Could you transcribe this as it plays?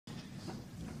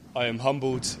I am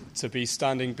humbled to be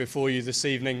standing before you this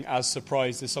evening, as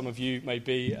surprised as some of you may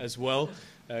be as well.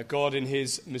 God, in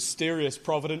his mysterious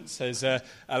providence, has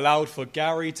allowed for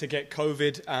Gary to get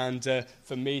COVID and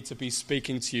for me to be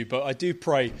speaking to you. But I do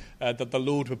pray that the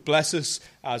Lord would bless us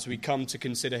as we come to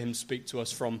consider him speak to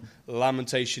us from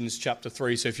Lamentations chapter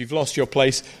 3. So if you've lost your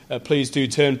place, please do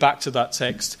turn back to that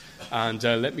text and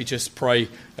let me just pray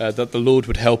that the Lord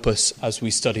would help us as we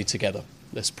study together.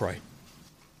 Let's pray.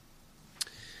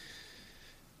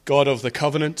 God of the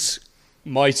covenant,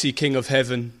 mighty King of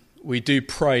heaven, we do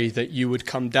pray that you would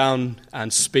come down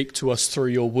and speak to us through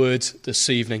your word this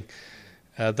evening,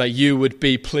 that you would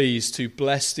be pleased to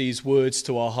bless these words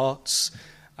to our hearts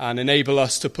and enable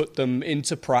us to put them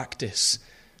into practice.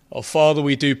 Oh, Father,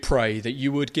 we do pray that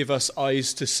you would give us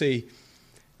eyes to see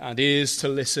and ears to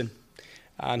listen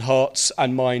and hearts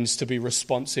and minds to be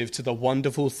responsive to the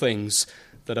wonderful things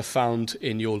that are found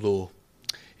in your law.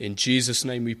 In Jesus'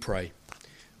 name we pray.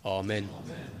 Amen.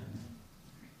 Amen.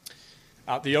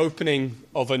 At the opening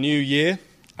of a new year,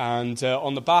 and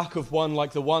on the back of one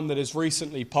like the one that has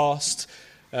recently passed,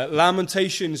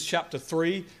 Lamentations chapter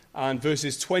 3 and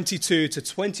verses 22 to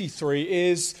 23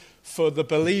 is, for the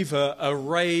believer, a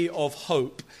ray of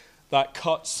hope that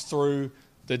cuts through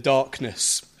the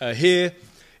darkness. Here,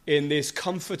 in this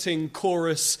comforting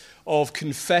chorus of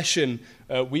confession,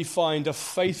 we find a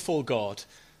faithful God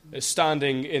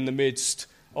standing in the midst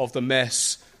of the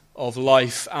mess of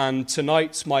life. And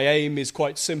tonight my aim is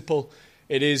quite simple.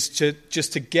 It is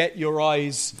just to get your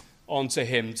eyes onto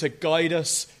him, to guide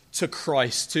us to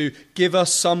Christ, to give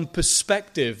us some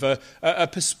perspective, a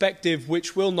perspective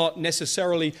which will not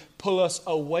necessarily pull us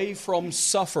away from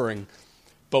suffering,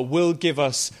 but will give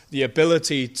us the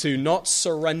ability to not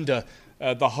surrender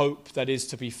the hope that is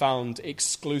to be found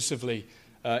exclusively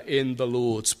in the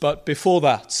Lord. But before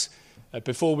that,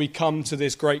 before we come to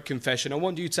this great confession, I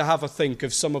want you to have a think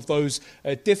of some of those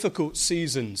difficult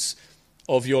seasons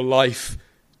of your life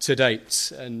to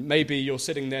date. And maybe you're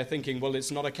sitting there thinking, well, it's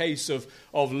not a case of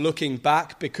looking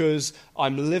back because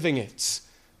I'm living it.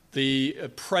 The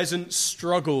present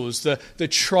struggles, the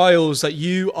trials that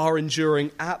you are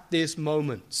enduring at this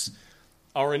moment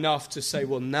are enough to say,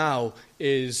 well, now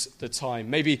is the time.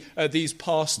 Maybe these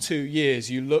past 2 years,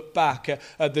 you look back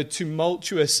at the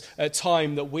tumultuous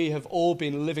time that we have all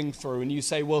been living through, and you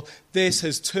say, well, this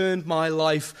has turned my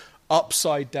life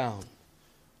upside down.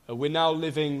 We're now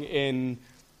living in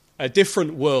a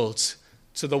different world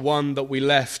to the one that we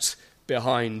left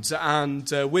behind, and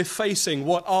we're facing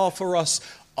what are for us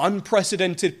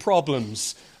unprecedented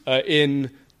problems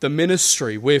in the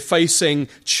ministry. We're facing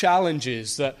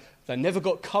challenges that never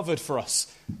got covered for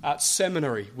us at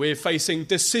seminary. We're facing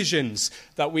decisions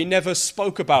that we never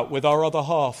spoke about with our other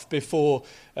half before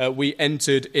we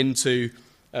entered into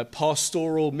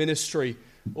pastoral ministry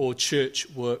or church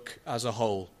work as a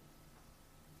whole.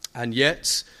 And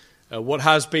yet, what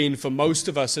has been for most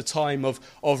of us a time of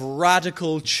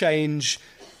radical change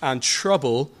and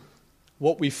trouble,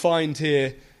 what we find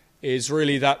here is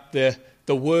really that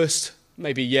the worst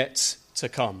may be yet to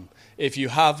come. If you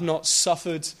have not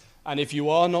suffered, and if you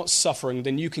are not suffering,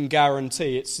 then you can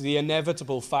guarantee it's the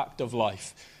inevitable fact of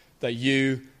life that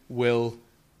you will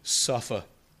suffer.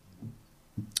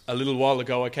 A little while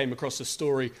ago, I came across a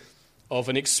story of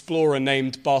an explorer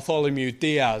named Bartholomew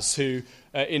Diaz, who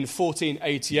in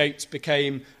 1488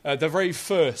 became the very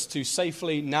first to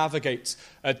safely navigate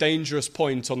a dangerous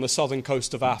point on the southern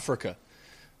coast of Africa.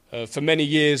 For many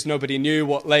years, nobody knew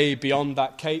what lay beyond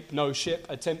that cape. No ship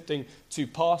attempting to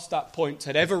pass that point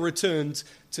had ever returned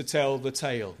to tell the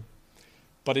tale.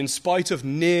 But in spite of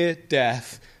near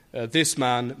death, this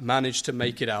man managed to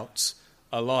make it out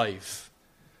alive.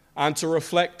 And to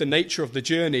reflect the nature of the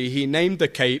journey, he named the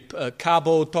cape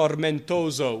Cabo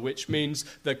Tormentoso, which means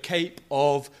the Cape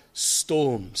of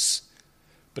Storms.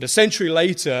 But a century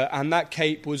later, and that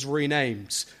cape was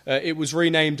renamed. It was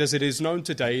renamed as it is known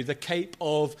today, the Cape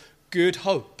of Good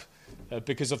Hope,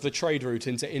 because of the trade route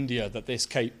into India that this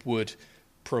cape would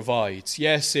provide.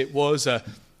 Yes, it was a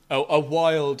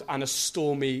wild and a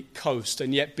stormy coast,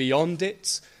 and yet beyond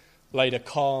it lay a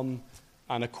calm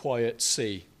and a quiet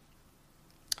sea.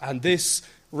 And this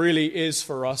really is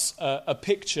for us a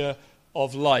picture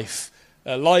of life.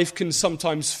 Life can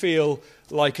sometimes feel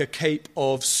like a cape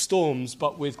of storms,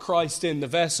 but with Christ in the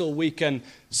vessel, we can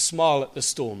smile at the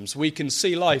storms. We can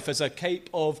see life as a cape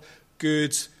of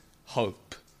good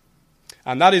hope.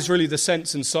 And that is really the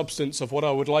sense and substance of what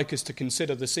I would like us to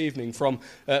consider this evening from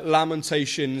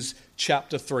Lamentations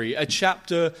chapter 3, a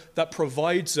chapter that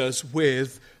provides us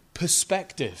with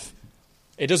perspective.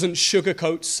 It doesn't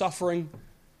sugarcoat suffering.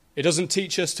 It doesn't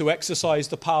teach us to exercise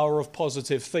the power of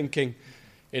positive thinking.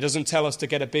 It doesn't tell us to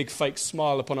get a big fake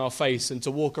smile upon our face and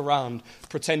to walk around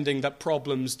pretending that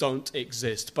problems don't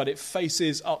exist. But it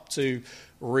faces up to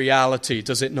reality,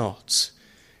 does it not?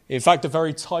 In fact, the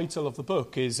very title of the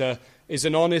book is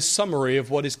an honest summary of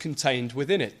what is contained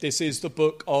within it. This is the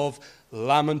book of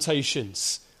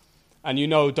Lamentations. And you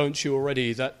know, don't you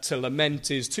already, that to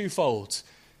lament is twofold.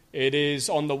 It is,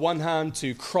 on the one hand,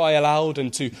 to cry aloud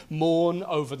and to mourn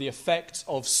over the effect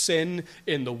of sin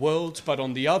in the world, but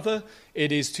on the other,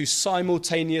 it is to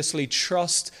simultaneously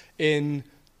trust in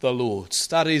the Lord.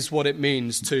 That is what it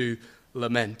means to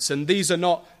lament. And these are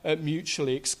not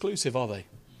mutually exclusive, are they?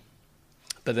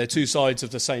 But they're two sides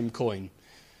of the same coin.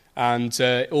 And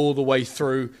all the way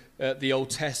through the Old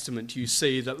Testament, you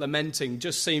see that lamenting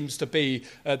just seems to be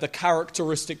the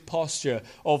characteristic posture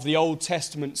of the Old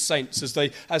Testament saints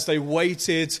as they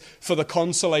waited for the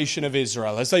consolation of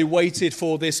Israel, as they waited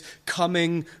for this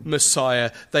coming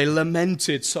Messiah. They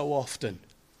lamented so often.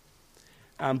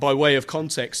 And by way of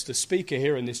context, the speaker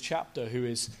here in this chapter, who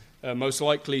is most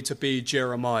likely to be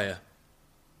Jeremiah,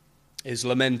 is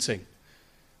lamenting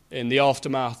in the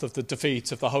aftermath of the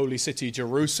defeat of the holy city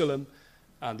Jerusalem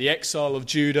and the exile of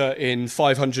Judah in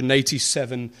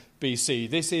 587 BC.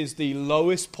 This is the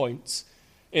lowest point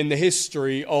in the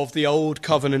history of the Old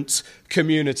Covenant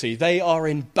community. They are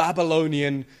in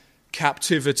Babylonian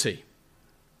captivity.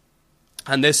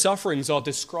 And their sufferings are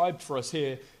described for us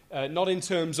here, not in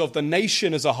terms of the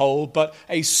nation as a whole, but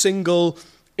a single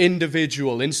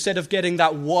individual. Instead of getting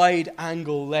that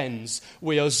wide-angle lens,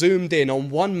 we are zoomed in on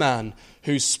one man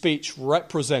whose speech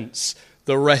represents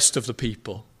the rest of the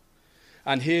people.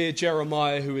 And here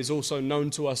Jeremiah, who is also known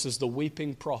to us as the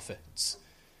weeping prophet,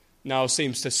 now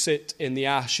seems to sit in the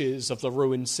ashes of the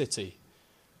ruined city.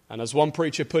 And as one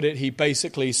preacher put it, he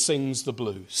basically sings the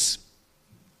blues.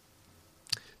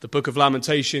 The book of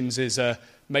Lamentations is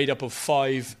made up of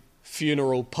 5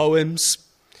 funeral poems.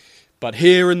 But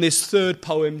here in this third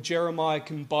poem, Jeremiah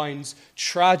combines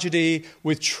tragedy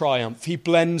with triumph. He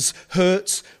blends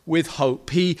hurt with hope.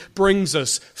 He brings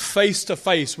us face to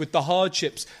face with the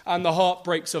hardships and the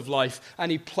heartbreaks of life,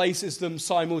 and he places them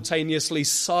simultaneously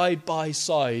side by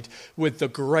side with the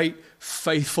great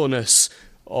faithfulness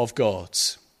of God.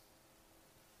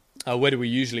 Where do we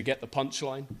usually get the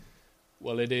punchline?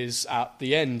 Well, it is at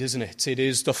the end, isn't it? It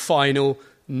is the final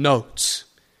note.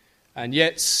 And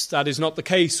yet, that is not the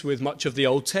case with much of the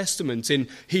Old Testament. In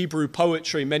Hebrew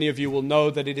poetry, many of you will know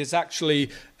that it is actually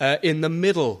in the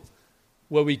middle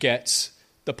where we get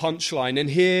the punchline. And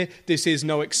here, this is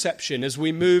no exception. As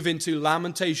we move into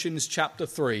Lamentations chapter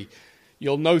 3,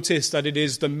 you'll notice that it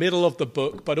is the middle of the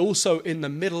book, but also in the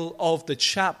middle of the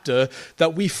chapter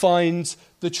that we find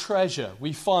the treasure.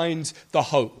 We find the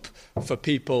hope for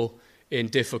people in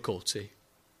difficulty.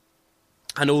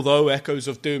 And although echoes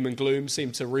of doom and gloom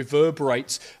seem to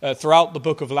reverberate throughout the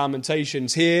book of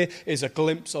Lamentations, here is a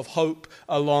glimpse of hope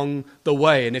along the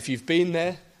way. And if you've been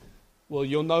there, well,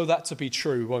 you'll know that to be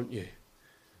true, won't you?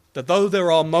 That though there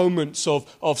are moments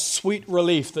of sweet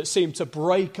relief that seem to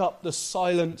break up the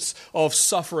silence of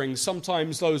suffering,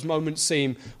 sometimes those moments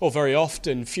seem, or very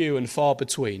often, few and far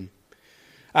between.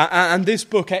 And this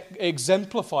book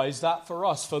exemplifies that for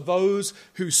us, for those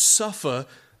who suffer.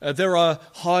 There are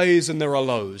highs and there are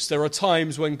lows. There are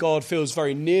times when God feels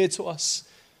very near to us,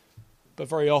 but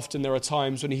very often there are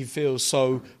times when he feels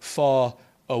so far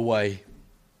away.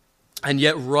 And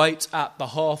yet right at the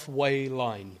halfway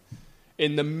line,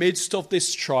 in the midst of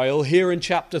this trial, here in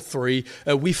chapter 3,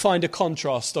 we find a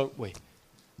contrast, don't we?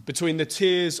 Between the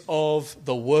tears of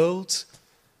the world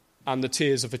and the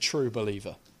tears of a true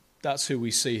believer. That's who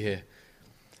we see here.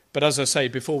 But as I say,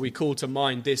 before we call to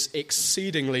mind this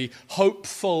exceedingly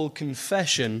hopeful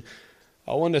confession,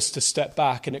 I want us to step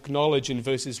back and acknowledge in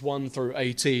verses 1 through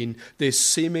 18 this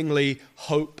seemingly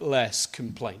hopeless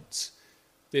complaint.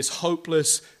 This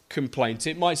hopeless complaint.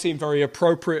 It might seem very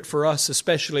appropriate for us,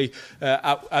 especially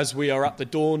as we are at the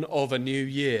dawn of a new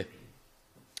year,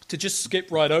 to just skip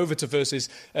right over to verses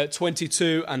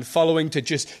 22 and following, to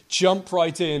just jump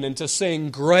right in and to sing,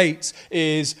 "Great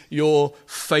is your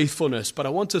faithfulness." But I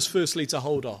want us firstly to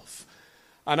hold off.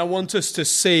 And I want us to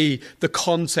see the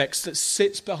context that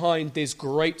sits behind this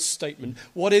great statement.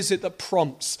 What is it that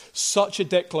prompts such a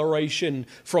declaration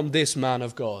from this man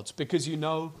of God? Because you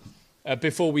know,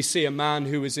 before we see a man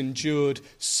who has endured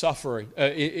suffering,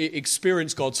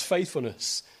 experienced God's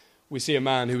faithfulness, we see a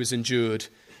man who has endured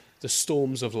the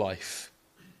storms of life.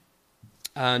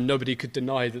 And nobody could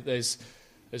deny that there's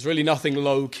really nothing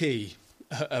low-key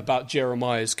about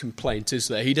Jeremiah's complaint, is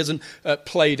there? He doesn't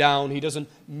play down, he doesn't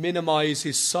minimize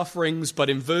his sufferings, but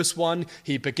in verse 1,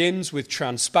 he begins with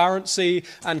transparency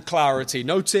and clarity.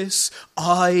 Notice,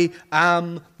 I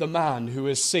am the man who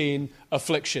has seen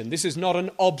affliction. This is not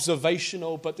an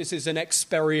observational, but this is an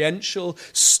experiential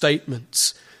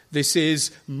statement. This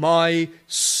is my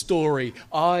story.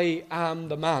 I am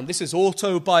the man. This is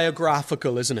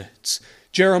autobiographical, isn't it?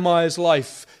 Jeremiah's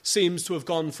life seems to have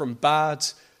gone from bad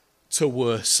to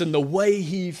worse. And the way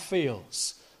he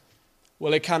feels,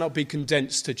 well, it cannot be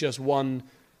condensed to just one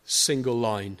single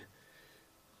line.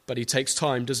 But he takes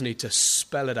time, doesn't he, to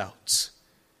spell it out.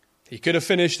 He could have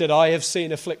finished at, I have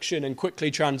seen affliction, and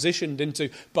quickly transitioned into,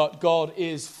 but God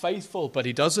is faithful, but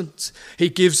he doesn't. He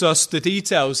gives us the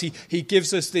details. He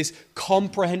gives us this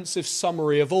comprehensive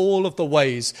summary of all of the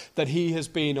ways that he has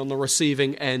been on the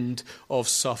receiving end of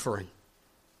suffering.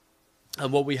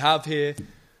 And what we have here,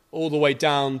 all the way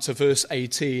down to verse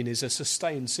 18, is a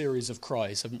sustained series of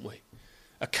cries, haven't we?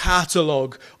 A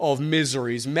catalogue of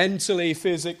miseries, mentally,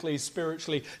 physically,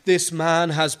 spiritually. This man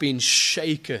has been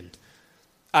shaken,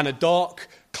 and a dark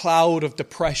cloud of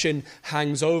depression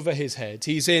hangs over his head.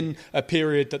 He's in a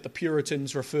period that the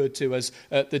Puritans referred to as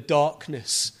the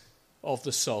darkness of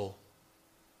the soul.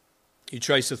 You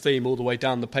trace the theme all the way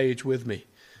down the page with me.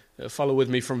 Follow with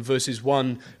me from verses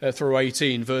 1 through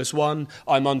 18. Verse 1,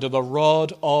 I'm under the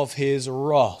rod of his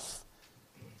wrath.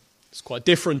 It's quite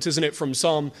different, isn't it, from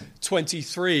Psalm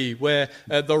 23, where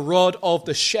the rod of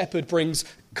the shepherd brings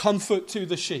comfort to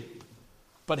the sheep.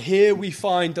 But here we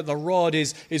find that the rod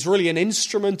is really an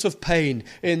instrument of pain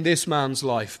in this man's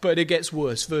life. But it gets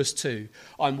worse. Verse 2,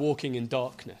 I'm walking in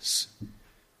darkness.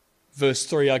 Verse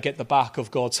 3, I get the back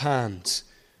of God's hand.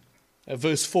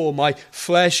 Verse 4, my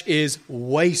flesh is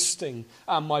wasting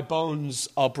and my bones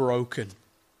are broken.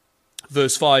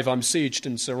 Verse 5, I'm sieged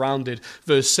and surrounded.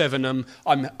 Verse 7,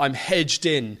 I'm hedged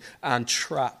in and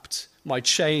trapped. My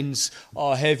chains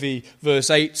are heavy.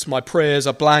 Verse 8, my prayers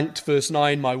are blanked. Verse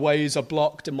 9, my ways are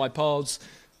blocked and my paths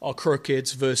are crooked.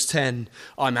 Verse 10,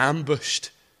 I'm ambushed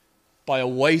by a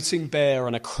waiting bear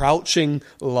and a crouching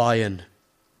lion.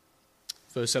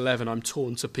 Verse 11, I'm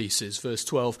torn to pieces. Verse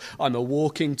 12, I'm a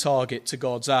walking target to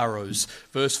God's arrows.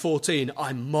 Verse 14,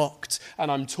 I'm mocked and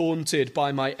I'm taunted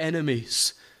by my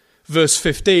enemies. Verse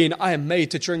 15, I am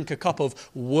made to drink a cup of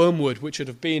wormwood, which would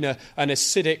have been an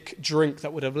acidic drink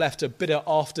that would have left a bitter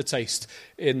aftertaste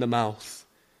in the mouth.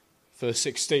 Verse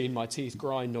 16, my teeth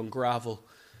grind on gravel.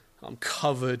 I'm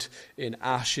covered in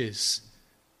ashes.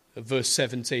 Verse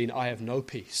 17, I have no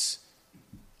peace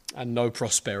and no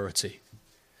prosperity.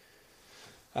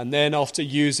 And then after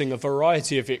using a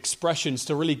variety of expressions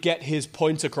to really get his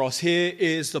point across, here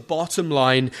is the bottom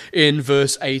line in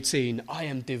verse 18. I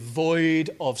am devoid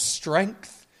of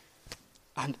strength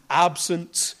and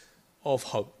absent of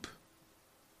hope.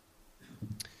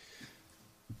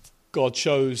 God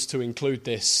chose to include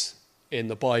this in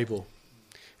the Bible.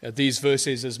 These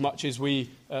verses, as much as we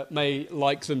may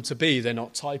like them to be, they're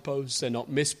not typos, they're not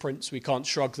misprints. We can't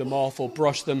shrug them off or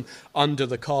brush them under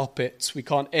the carpet. We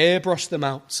can't airbrush them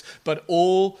out. But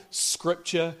all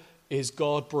Scripture is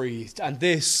God-breathed. And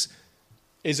this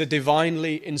is a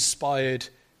divinely inspired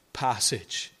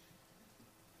passage.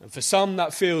 And for some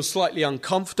that feels slightly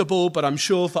uncomfortable, but I'm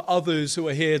sure for others who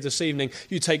are here this evening,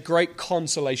 you take great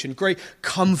consolation, great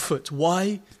comfort.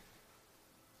 Why?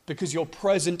 Because your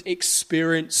present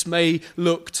experience may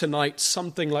look tonight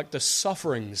something like the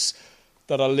sufferings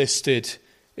that are listed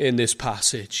in this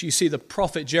passage. You see, the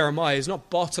prophet Jeremiah is not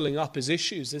bottling up his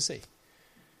issues, is he?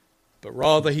 But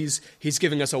rather he's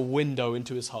giving us a window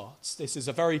into his heart. This is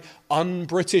a very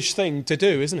un-British thing to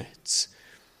do, isn't it?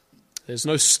 There's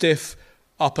no stiff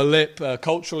upper lip.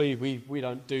 Culturally, we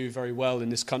don't do very well in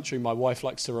this country. My wife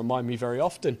likes to remind me very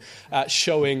often at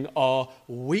showing our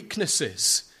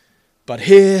weaknesses. But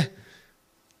here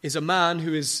is a man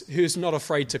who is not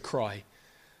afraid to cry,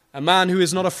 a man who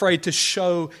is not afraid to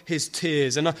show his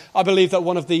tears. And I believe that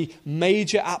one of the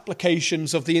major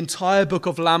applications of the entire book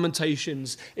of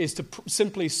Lamentations is to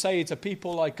simply say to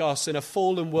people like us in a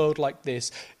fallen world like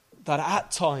this, that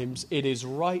at times it is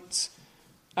right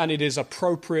and it is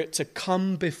appropriate to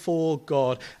come before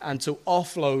God and to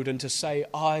offload and to say,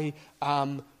 I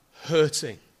am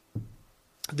hurting.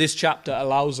 This chapter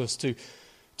allows us to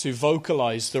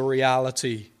vocalize the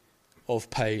reality of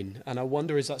pain. And I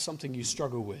wonder, is that something you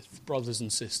struggle with, brothers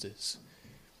and sisters?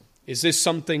 Is this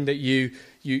something that you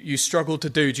struggle to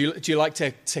do? Do you like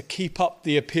to keep up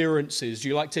the appearances? Do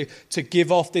you like to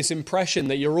give off this impression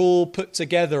that you're all put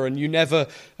together and you never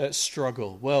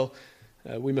struggle? Well,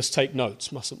 we must take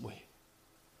notes, mustn't we?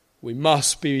 We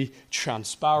must be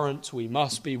transparent. We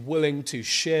must be willing to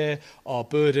share our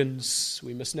burdens.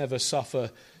 We must never suffer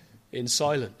in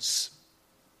silence.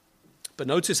 But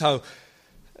notice how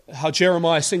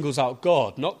Jeremiah singles out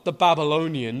God, not the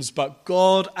Babylonians, but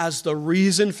God as the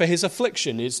reason for his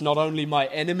affliction. It's not only my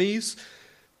enemies,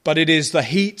 but it is the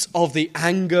heat of the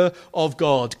anger of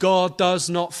God. God does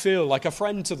not feel like a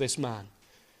friend to this man.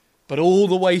 But all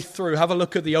the way through, have a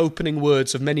look at the opening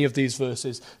words of many of these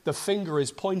verses. The finger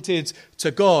is pointed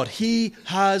to God. He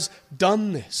has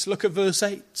done this. Look at verse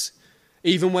 8.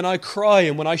 Even when I cry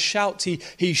and when I shout,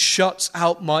 he shuts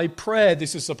out my prayer.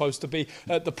 This is supposed to be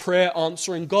the prayer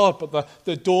answering God, but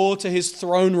the door to his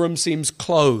throne room seems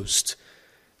closed.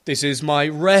 This is my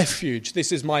refuge.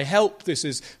 This is my help. This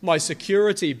is my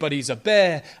security. But he's a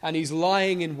bear and he's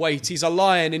lying in wait. He's a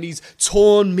lion and he's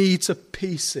torn me to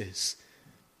pieces.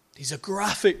 These are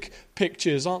graphic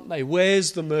pictures, aren't they?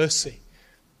 Where's the mercy?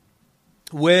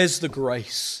 Where's the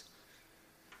grace?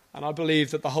 And I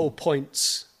believe that the whole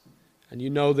point, and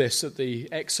you know this, that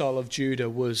the exile of Judah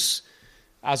was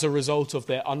as a result of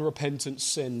their unrepentant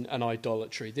sin and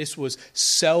idolatry. This was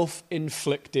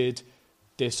self-inflicted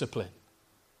discipline.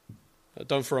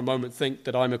 Don't for a moment think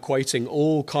that I'm equating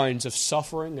all kinds of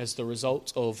suffering as the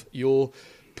result of your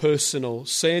personal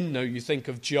sin. No, you think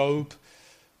of Job,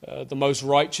 the most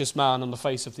righteous man on the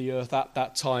face of the earth at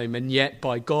that time, and yet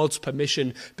by God's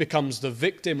permission becomes the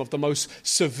victim of the most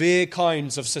severe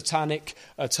kinds of satanic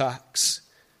attacks.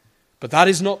 But that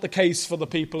is not the case for the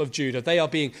people of Judah. They are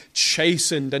being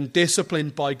chastened and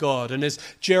disciplined by God. And as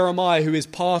Jeremiah, who is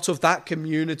part of that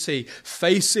community,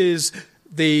 faces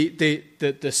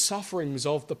the sufferings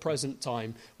of the present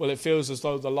time, well, it feels as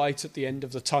though the light at the end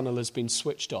of the tunnel has been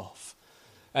switched off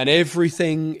and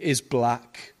everything is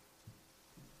black.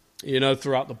 You know,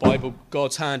 throughout the Bible,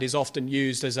 God's hand is often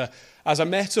used as a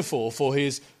metaphor for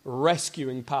his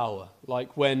rescuing power,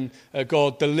 like when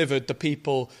God delivered the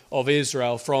people of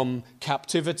Israel from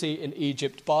captivity in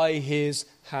Egypt by his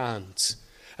hand.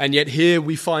 And yet here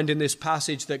we find in this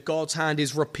passage that God's hand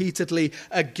is repeatedly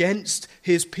against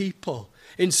his people.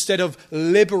 Instead of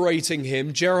liberating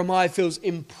him, Jeremiah feels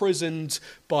imprisoned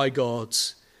by God.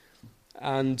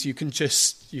 And you can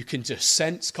just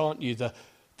sense, can't you,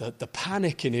 the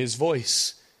panic in his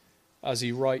voice as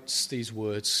he writes these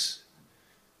words.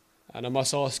 And I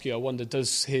must ask you, I wonder,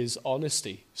 does his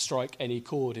honesty strike any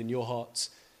chord in your heart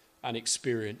and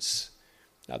experience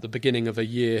at the beginning of a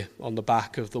year on the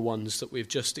back of the ones that we've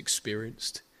just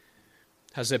experienced?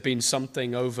 Has there been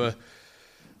something over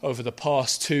the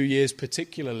past 2 years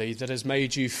particularly that has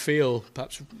made you feel,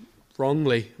 perhaps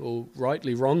wrongly or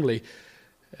rightly wrongly,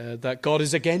 that God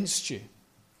is against you?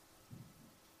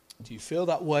 Do you feel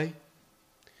that way?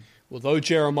 Well, though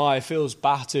Jeremiah feels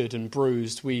battered and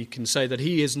bruised, we can say that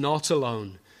he is not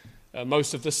alone.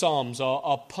 Most of the Psalms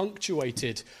are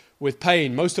punctuated with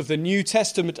pain. Most of the New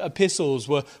Testament epistles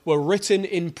were written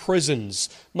in prisons.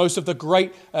 Most of the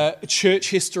great church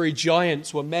history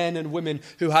giants were men and women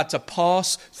who had to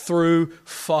pass through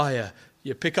fire.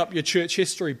 You pick up your church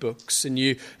history books and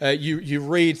you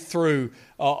read through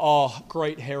our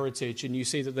great heritage, and you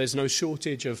see that there's no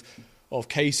shortage of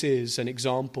cases and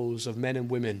examples of men and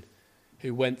women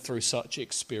who went through such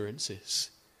experiences.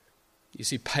 You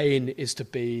see, pain is to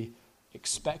be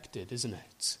expected, isn't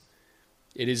it?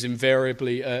 It is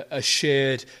invariably a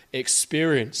shared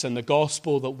experience, and the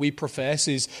gospel that we profess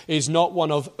is not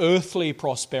one of earthly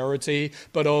prosperity,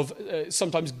 but of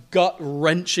sometimes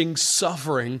gut-wrenching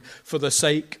suffering for the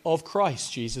sake of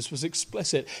Christ. Jesus was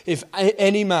explicit. If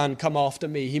any man come after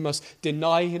me, he must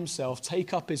deny himself,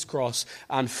 take up his cross,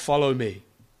 and follow me.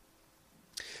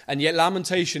 And yet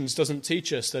Lamentations doesn't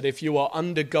teach us that if you are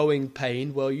undergoing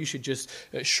pain, well, you should just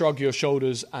shrug your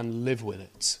shoulders and live with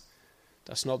it.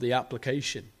 That's not the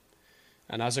application.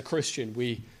 And as a Christian,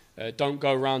 we don't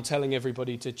go around telling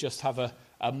everybody to just have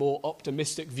a more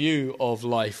optimistic view of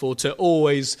life, or to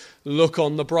always look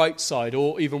on the bright side,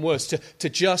 or even worse, to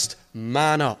just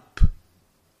man up.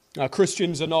 Now,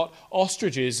 Christians are not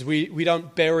ostriches. We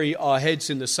don't bury our heads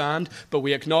in the sand, but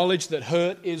we acknowledge that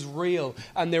hurt is real,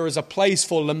 and there is a place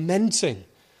for lamenting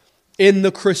in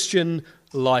the Christian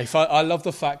life. I love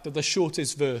the fact that the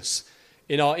shortest verse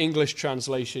in our English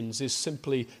translations is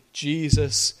simply,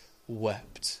 Jesus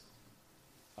wept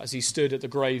as he stood at the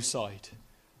graveside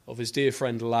of his dear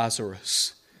friend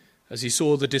Lazarus, as he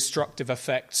saw the destructive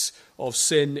effects of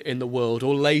sin in the world,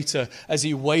 or later as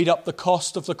he weighed up the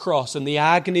cost of the cross and the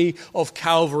agony of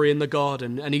Calvary in the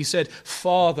garden, and he said,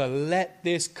 Father, let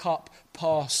this cup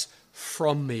pass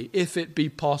from me, if it be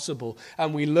possible.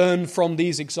 And we learn from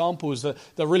these examples that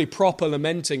the really proper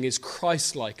lamenting is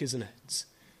Christ-like, isn't it?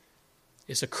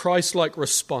 It's a Christ-like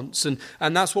response. And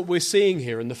that's what we're seeing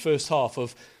here in the first half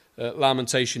of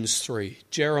Lamentations 3.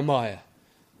 Jeremiah,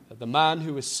 the man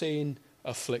who has seen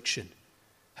affliction,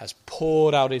 has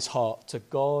poured out his heart to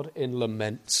God in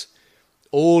lament.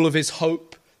 All of his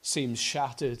hope seems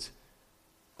shattered.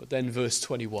 But then verse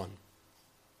 21.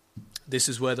 This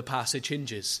is where the passage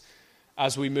hinges,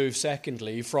 as we move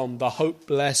secondly from the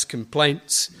hopeless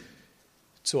complaint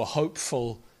to a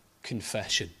hopeful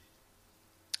confession.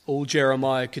 All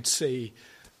Jeremiah could see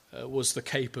was the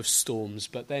cape of storms,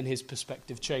 but then his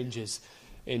perspective changes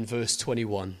in verse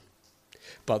 21.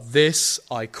 But this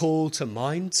I call to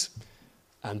mind,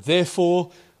 and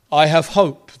therefore I have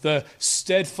hope. The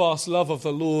steadfast love of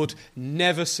the Lord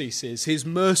never ceases. His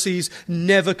mercies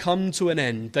never come to an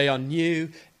end. They are new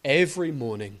every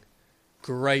morning.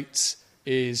 Great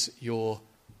is your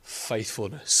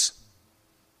faithfulness.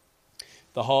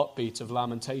 The heartbeat of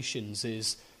Lamentations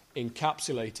is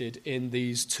encapsulated in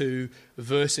these two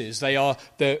verses. They are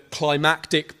the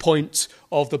climactic point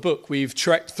of the book. We've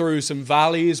trekked through some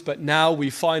valleys, but now we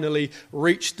finally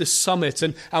reached the summit.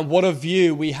 And what a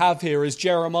view we have here as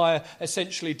Jeremiah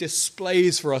essentially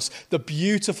displays for us the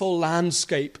beautiful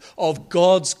landscape of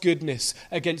God's goodness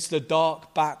against the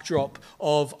dark backdrop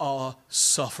of our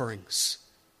sufferings.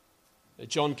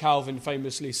 John Calvin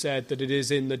famously said that it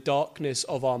is in the darkness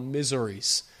of our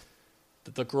miseries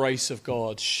that the grace of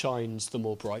God shines the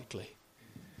more brightly.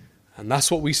 And that's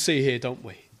what we see here, don't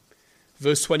we?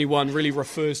 Verse 21 really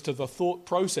refers to the thought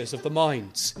process of the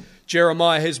mind.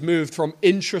 Jeremiah has moved from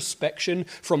introspection,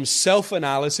 from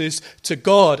self-analysis to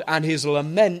God, and his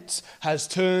lament has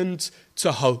turned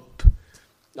to hope.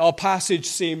 Our passage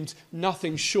seemed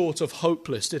nothing short of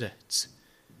hopeless, did it?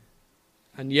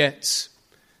 And yet,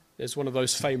 there's one of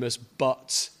those famous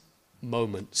but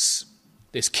moments,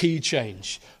 this key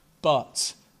change.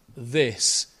 But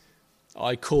this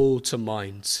I call to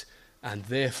mind, and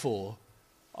therefore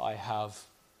I have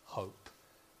hope.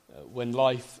 When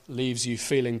life leaves you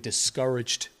feeling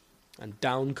discouraged and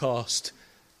downcast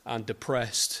and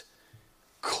depressed,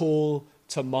 call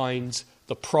to mind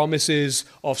the promises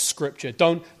of Scripture.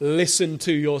 Don't listen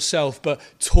to yourself, but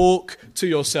talk to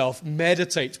yourself.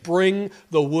 Meditate. Bring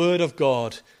the Word of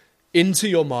God into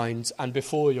your mind and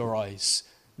before your eyes.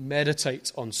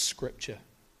 Meditate on Scripture.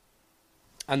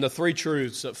 And the three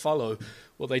truths that follow,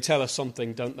 well, they tell us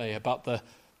something, don't they, about the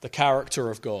character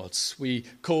of God. We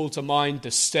call to mind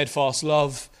the steadfast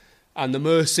love and the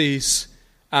mercies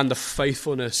and the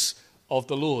faithfulness of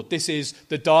the Lord. This is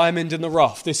the diamond in the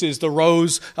rough. This is the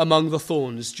rose among the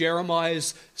thorns.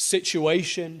 Jeremiah's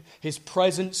situation, his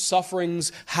present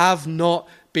sufferings have not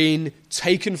been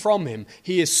taken from him.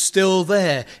 He is still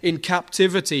there in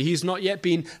captivity. He's not yet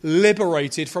been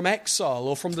liberated from exile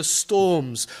or from the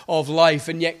storms of life.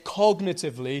 And yet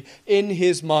cognitively, in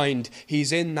his mind,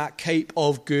 he's in that cape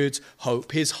of good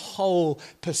hope. His whole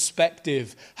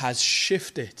perspective has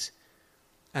shifted,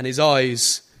 and his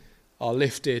eyes are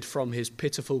lifted from his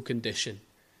pitiful condition,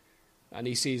 and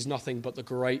he sees nothing but the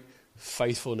great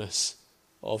faithfulness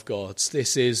of God.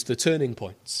 This is the turning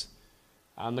point.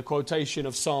 And the quotation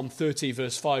of Psalm 30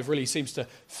 verse 5 really seems to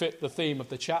fit the theme of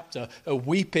the chapter. A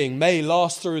weeping may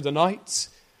last through the night,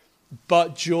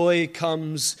 but joy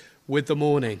comes with the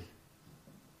morning.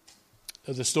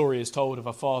 The story is told of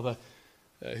a father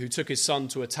who took his son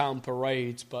to a town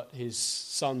parade, but his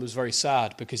son was very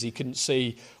sad because he couldn't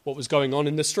see what was going on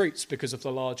in the streets because of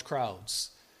the large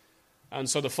crowds. And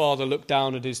so the father looked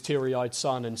down at his teary-eyed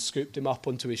son and scooped him up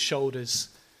onto his shoulders.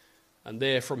 And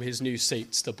there from his new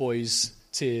seats, the boy's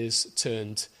tears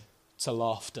turned to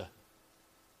laughter.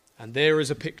 And there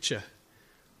is a picture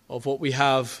of what we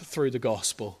have through the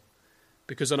gospel.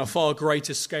 Because on a far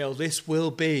greater scale, this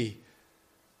will be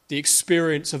the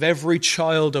experience of every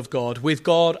child of God. With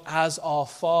God as our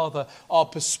Father, our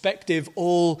perspective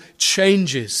all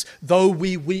changes. Though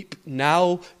we weep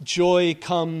now, joy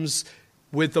comes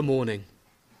with the morning.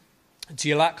 Do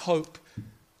you lack hope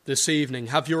this evening?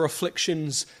 Have your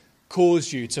afflictions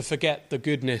caused you to forget the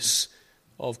goodness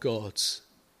of God?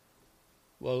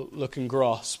 Well, look and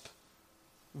grasp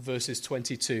verses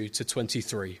 22 to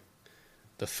 23.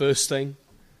 The first thing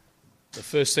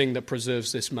that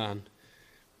preserves this man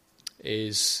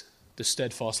is the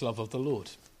steadfast love of the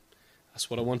Lord. That's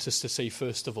what I want us to see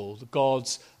first of all.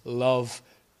 God's love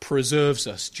preserves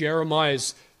us.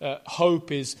 Jeremiah's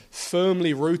hope is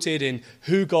firmly rooted in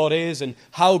who God is and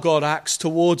how God acts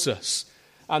towards us.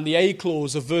 And the A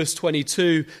clause of verse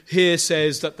 22 here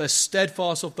says that the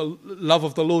steadfast of the love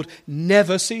of the Lord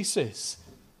never ceases.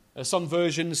 Some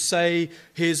versions say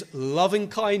his loving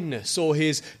kindness or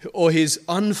his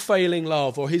unfailing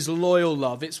love or his loyal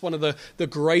love. It's one of the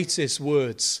greatest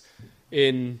words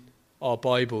in our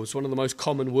Bibles, one of the most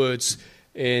common words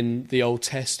in the Old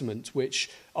Testament, which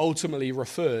ultimately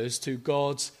refers to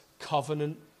God's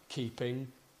covenant-keeping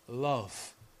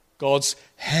love, God's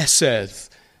hesed.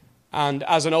 And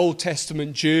as an Old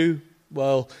Testament Jew,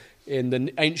 well, in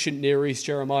the ancient Near East,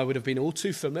 Jeremiah would have been all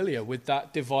too familiar with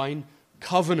that divine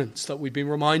covenant that we've been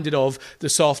reminded of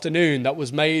this afternoon, that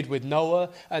was made with Noah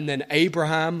and then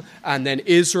Abraham and then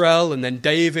Israel and then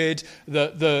David.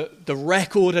 The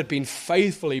record had been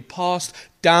faithfully passed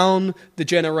down the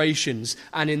generations,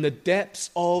 and in the depths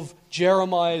of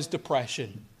Jeremiah's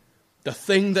depression, the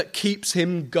thing that keeps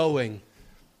him going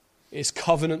is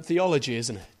covenant theology,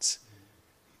 isn't it?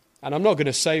 And I'm not going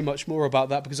to say much more about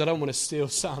that because I don't want to steal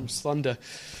Sam's thunder.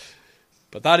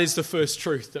 But that is the first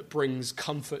truth that brings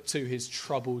comfort to his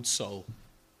troubled soul.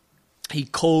 He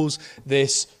calls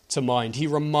this to mind. He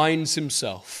reminds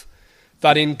himself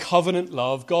that in covenant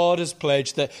love, God has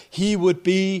pledged that he would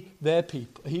be their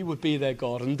people, he would be their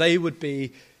God, and they would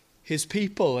be his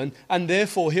people. And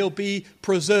therefore he'll be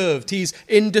preserved. He's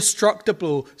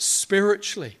indestructible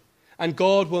spiritually. And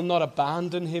God will not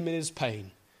abandon him in his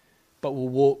pain, but will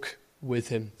walk with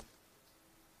him.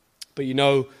 But you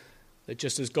know that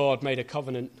just as God made a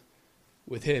covenant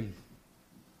with him,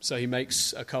 so he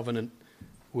makes a covenant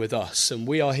with us. And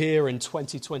we are here in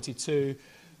 2022,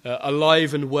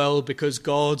 alive and well, because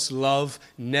God's love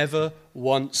never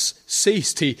once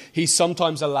ceased. He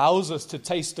sometimes allows us to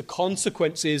taste the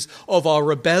consequences of our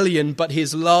rebellion, but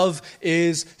his love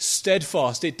is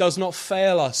steadfast. It does not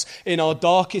fail us in our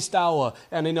darkest hour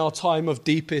and in our time of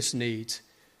deepest need,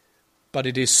 but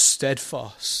it is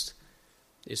steadfast.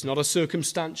 It's not a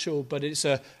circumstantial, but it's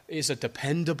a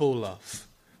dependable love.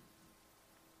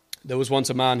 There was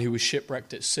once a man who was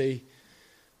shipwrecked at sea,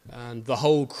 and the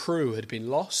whole crew had been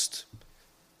lost,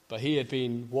 but he had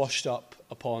been washed up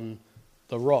upon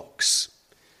the rocks.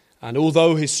 And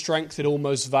although his strength had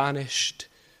almost vanished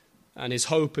and his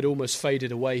hope had almost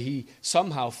faded away, he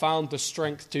somehow found the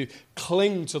strength to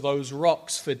cling to those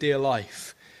rocks for dear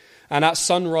life. And at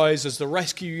sunrise, as the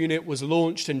rescue unit was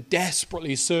launched and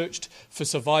desperately searched for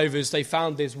survivors, they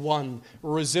found this one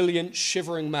resilient,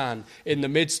 shivering man in the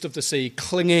midst of the sea,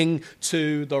 clinging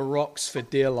to the rocks for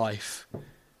dear life.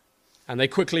 And they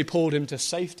quickly pulled him to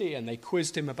safety, and they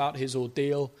quizzed him about his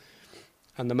ordeal.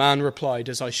 And the man replied,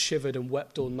 "As I shivered and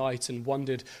wept all night and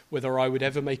wondered whether I would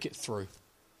ever make it through,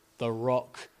 the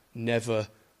rock never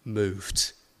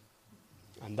moved."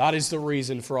 And that is the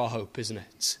reason for our hope, isn't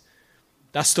it?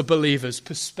 That's the believer's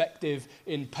perspective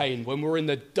in pain. When we're in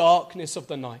the darkness of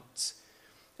the night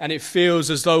and it feels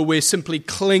as though we're simply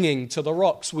clinging to the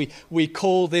rocks, we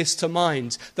call this to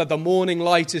mind, that the morning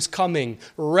light is coming.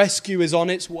 Rescue is on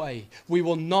its way. We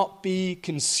will not be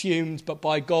consumed, but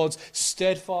by God's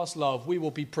steadfast love, we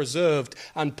will be preserved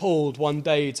and pulled one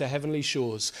day to heavenly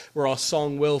shores, where our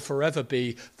song will forever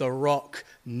be, "The rock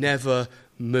never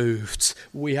moved."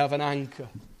 We have an anchor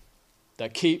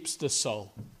that keeps the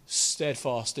soul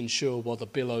steadfast and sure while the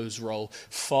billows roll,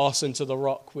 fastened to the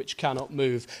rock which cannot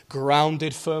move,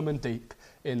 grounded firm and deep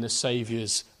in the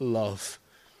Saviour's love.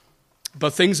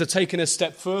 But things are taken a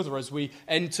step further as we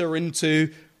enter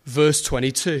into verse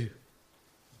 22.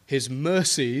 His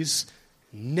mercies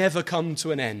never come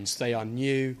to an end. They are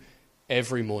new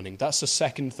every morning. That's the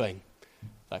second thing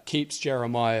that keeps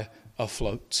Jeremiah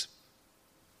afloat.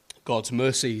 God's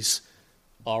mercies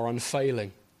are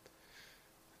unfailing.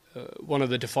 One of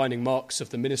the defining marks of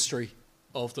the ministry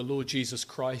of the Lord Jesus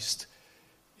Christ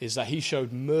is that he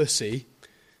showed mercy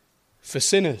for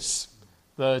sinners,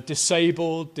 the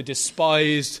disabled, the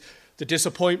despised, the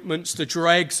disappointments, the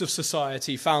dregs of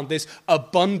society found this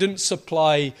abundant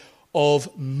supply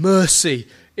of mercy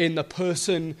in the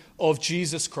person of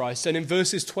Jesus Christ. And in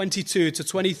verses 22 to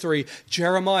 23,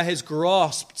 Jeremiah has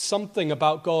grasped something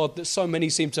about God that so many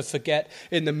seem to forget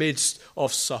in the midst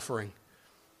of suffering.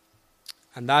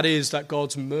 And that is that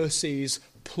God's mercies,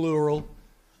 plural,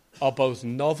 are both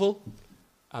novel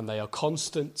and they are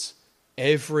constant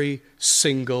every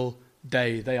single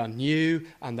day. They are new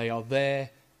and they are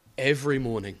there every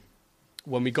morning.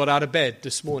 When we got out of bed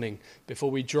this morning,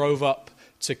 before we drove up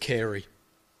to Carey,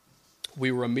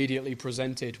 we were immediately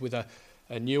presented with a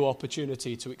new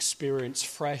opportunity to experience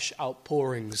fresh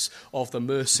outpourings of the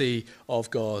mercy of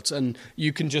God. And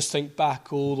you can just think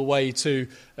back all the way to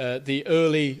the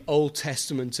early Old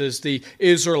Testament as the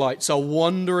Israelites are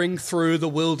wandering through the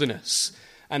wilderness,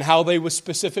 and how they were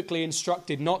specifically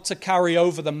instructed not to carry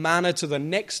over the manna to the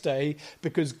next day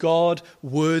because God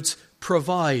would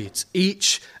provide.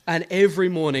 Each and every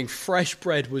morning, fresh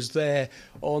bread was there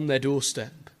on their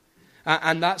doorstep.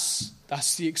 And that's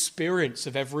the experience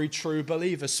of every true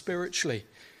believer spiritually.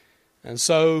 And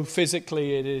so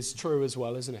physically it is true as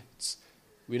well, isn't it?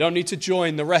 We don't need to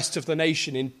join the rest of the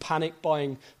nation in panic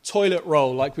buying toilet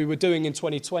roll like we were doing in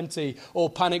 2020, or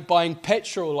panic buying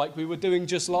petrol like we were doing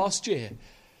just last year.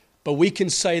 But we can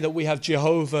say that we have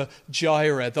Jehovah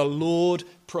Jireh. The Lord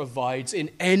provides in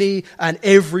any and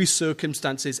every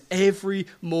circumstances. Every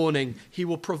morning he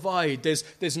will provide.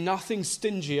 There's nothing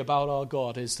stingy about our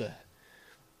God, is there?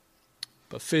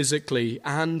 But physically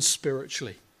and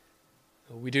spiritually,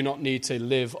 we do not need to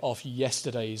live off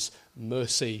yesterday's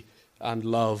mercy and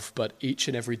love, but each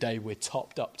and every day we're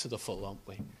topped up to the full, aren't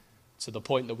we? To the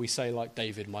point that we say, like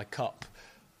David, my cup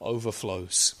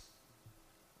overflows.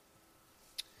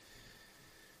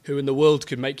 Who in the world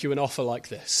could make you an offer like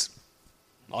this?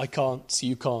 I can't,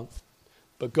 you can't,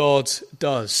 but God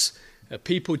does.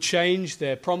 People change,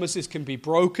 their promises can be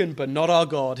broken, but not our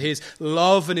God. His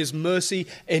love and his mercy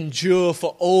endure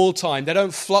for all time. They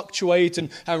don't fluctuate and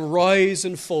rise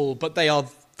and fall, but they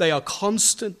are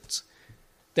constant.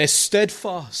 They're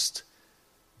steadfast.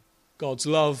 God's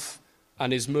love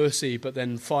and his mercy. But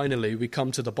then finally we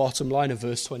come to the bottom line of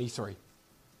verse 23.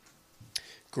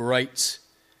 Great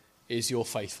is your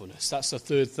faithfulness. That's the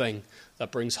third thing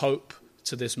that brings hope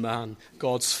to this man.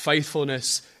 God's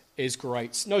faithfulness is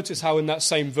great. Notice how in that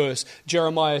same verse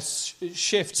Jeremiah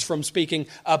shifts from speaking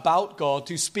about God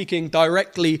to speaking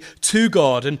directly to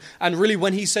God. And really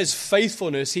when he says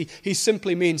faithfulness, he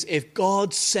simply means if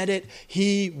God said it,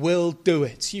 he will do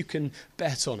it. You can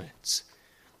bet on it.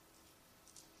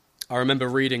 I remember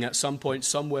reading at some point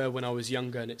somewhere when I was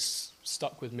younger, and it's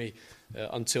stuck with me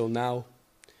until now,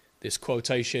 this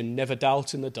quotation: never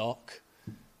doubt in the dark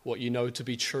what you know to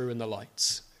be true in the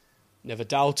light. Never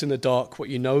doubt in the dark what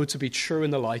you know to be true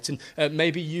in the light. And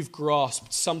maybe you've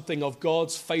grasped something of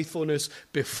God's faithfulness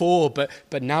before,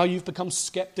 but now you've become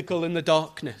skeptical in the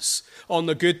darkness. On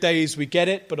the good days we get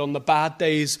it, but on the bad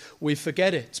days we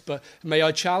forget it. But may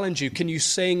I challenge you, can you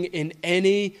sing in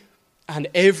any and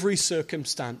every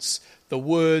circumstance the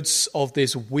words of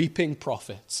this weeping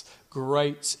prophet?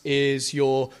 Great is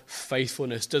your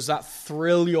faithfulness. Does that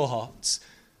thrill your heart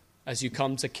as you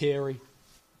come to Carey?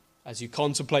 As you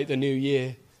contemplate the new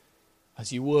year,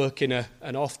 as you work in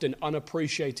an often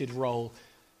unappreciated role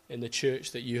in the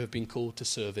church that you have been called to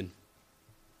serve in.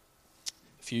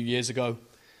 A few years ago,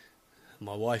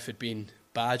 my wife had been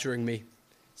badgering me,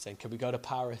 saying, can we go to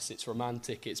Paris? It's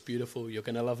romantic, it's beautiful, you're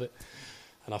going to love it.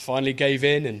 And I finally gave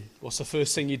in, and what's the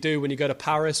first thing you do when you go to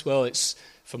Paris? Well,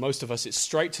 for most of us, it's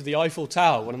straight to the Eiffel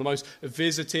Tower, one of the most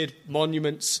visited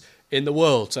monuments in the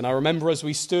world. And I remember as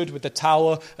we stood with the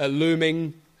tower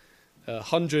looming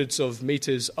hundreds of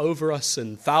meters over us,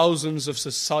 and thousands of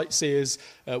sightseers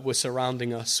were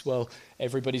surrounding us. Well,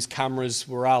 everybody's cameras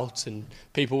were out and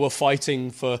people were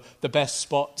fighting for the best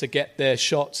spot to get their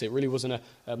shots. It really wasn't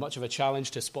much of a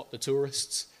challenge to spot the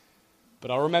tourists.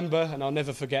 But I remember, and I'll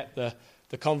never forget,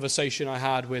 the conversation I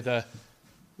had with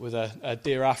a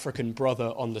dear African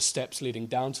brother on the steps leading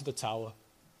down to the tower.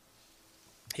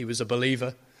 He was a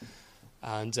believer,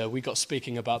 and we got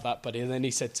speaking about that, but then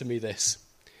he said to me this.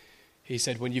 He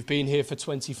said, when you've been here for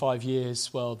 25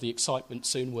 years, well, the excitement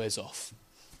soon wears off.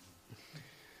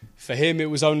 For him, it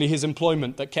was only his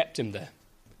employment that kept him there.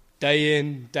 Day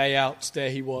in, day out, there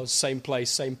he was, same place,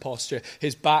 same posture.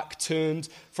 His back turned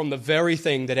from the very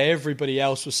thing that everybody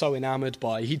else was so enamored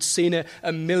by. He'd seen it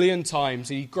 1,000,000 times.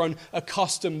 He'd grown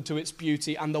accustomed to its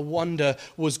beauty, and the wonder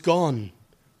was gone.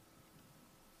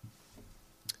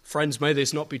 Friends, may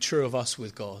this not be true of us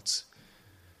with God.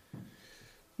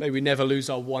 May we never lose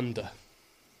our wonder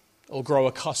or grow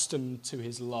accustomed to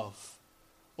his love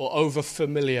or over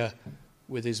familiar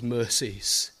with his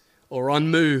mercies or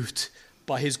unmoved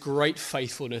by his great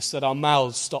faithfulness that our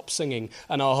mouths stop singing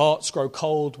and our hearts grow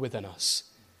cold within us.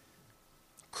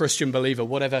 Christian believer,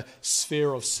 whatever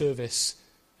sphere of service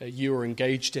you are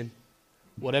engaged in,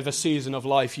 whatever season of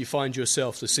life you find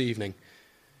yourself this evening,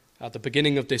 at the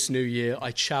beginning of this new year,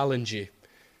 I challenge you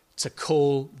to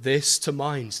call this to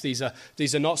mind. These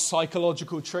are not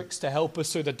psychological tricks to help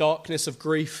us through the darkness of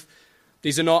grief.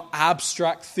 These are not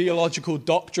abstract theological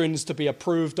doctrines to be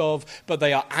approved of, but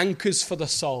they are anchors for the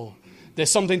soul. There's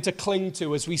something to cling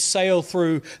to as we sail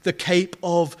through the Cape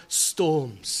of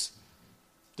Storms.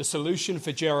 The solution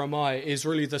for Jeremiah is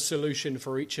really the solution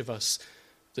for each of us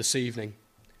this evening.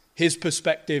 His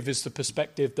perspective is the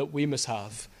perspective that we must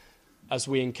have as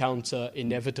we encounter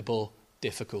inevitable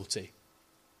difficulty.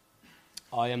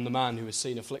 I am the man who has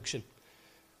seen affliction,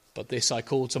 but this I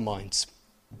call to mind,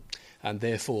 and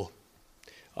therefore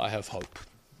I have hope.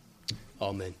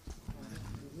 Amen.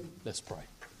 Let's pray.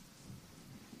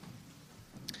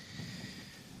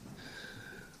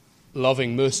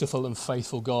 loving, merciful and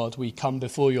faithful God, we come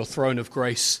before your throne of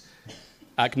grace,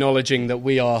 acknowledging that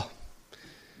we are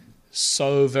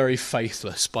so very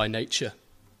faithless by nature,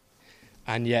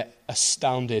 and yet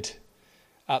astounded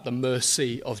at the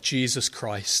mercy of Jesus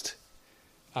Christ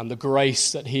and the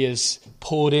grace that he has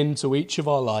poured into each of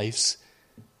our lives.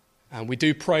 And we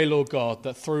do pray, Lord God,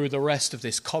 that through the rest of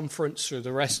this conference, through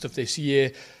the rest of this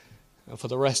year, and for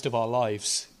the rest of our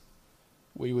lives,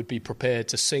 we would be prepared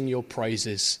to sing your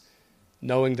praises,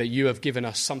 knowing that you have given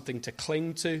us something to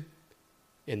cling to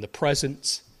in the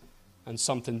present and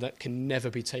something that can never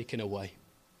be taken away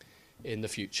in the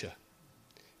future.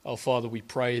 Oh, Father, we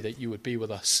pray that you would be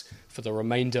with us for the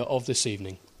remainder of this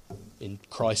evening. In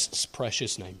Christ's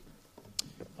precious name.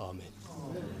 Amen.